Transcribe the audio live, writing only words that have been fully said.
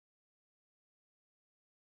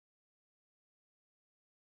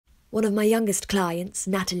One of my youngest clients,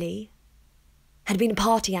 Natalie, had been a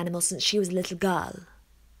party animal since she was a little girl.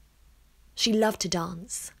 She loved to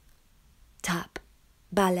dance, tap,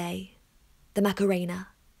 ballet, the Macarena.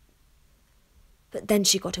 But then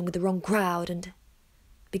she got in with the wrong crowd and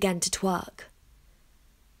began to twerk.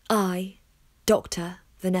 I, Dr.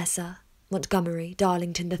 Vanessa Montgomery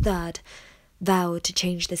Darlington III, vowed to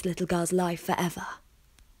change this little girl's life forever.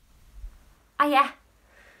 Yeah.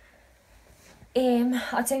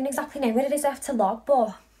 I don't exactly know what it is I have to log,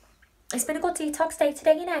 but it's been a good detox day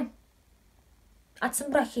today, you know. Had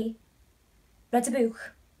some brekkie, read a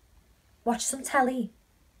book, watched some telly,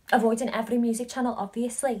 avoiding every music channel,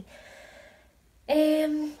 obviously.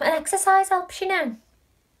 And exercise helps, you know.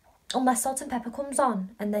 Unless salt and pepper comes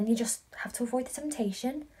on, and then you just have to avoid the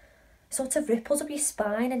temptation. Sort of ripples up your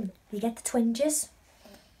spine and you get the twinges.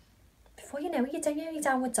 Before you know it, you don't know your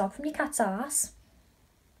downward dog from your cat's arse.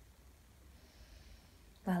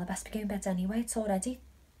 Well, I best be going to bed anyway, it's already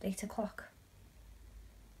 8 o'clock.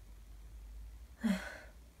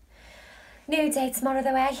 New day tomorrow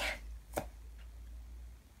though, eh?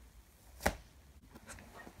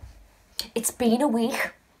 It's been a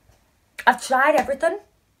week. I've tried everything.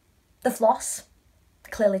 The floss,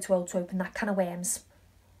 clearly too old to open that can of worms.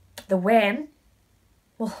 The worm,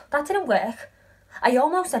 well, that didn't work. I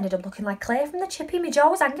almost ended up looking like Claire from the Chippy. My jaw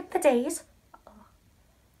was hanging for days.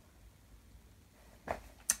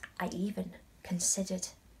 I even considered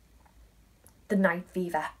the night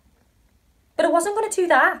fever. But I wasn't going to do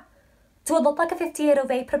that. Do I look like a 50-year-old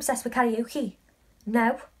vapor obsessed with karaoke?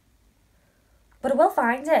 No. But I will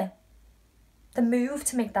find it. The move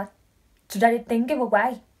to make that dreaded thing go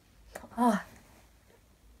away. Oh,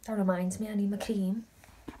 that reminds me, I need my cream.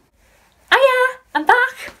 Hiya, I'm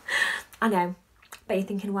back. I know, but you're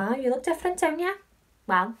thinking, wow, you look different, don't you?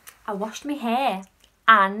 Well, I washed my hair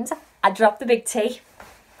and I dropped the big T.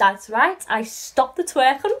 That's right, I stopped the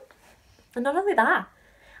twerking. And not only that,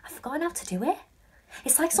 I've forgotten how to do it.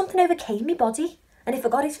 It's like something overcame my body and I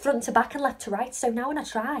forgot it's front to back and left to right, so now when I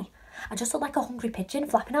try, I just look like a hungry pigeon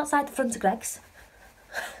flapping outside the front of Greg's.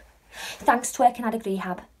 Thanks Twerking Addict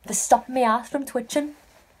Rehab for stopping my arse from twitching.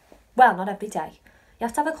 Well, not every day. You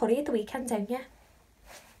have to have a curry at the weekend, don't you?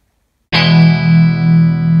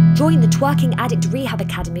 Join the Twerking Addict Rehab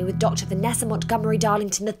Academy with Dr. Vanessa Montgomery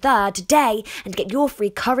Darlington III today and get your free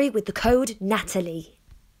curry with the code NATALIE.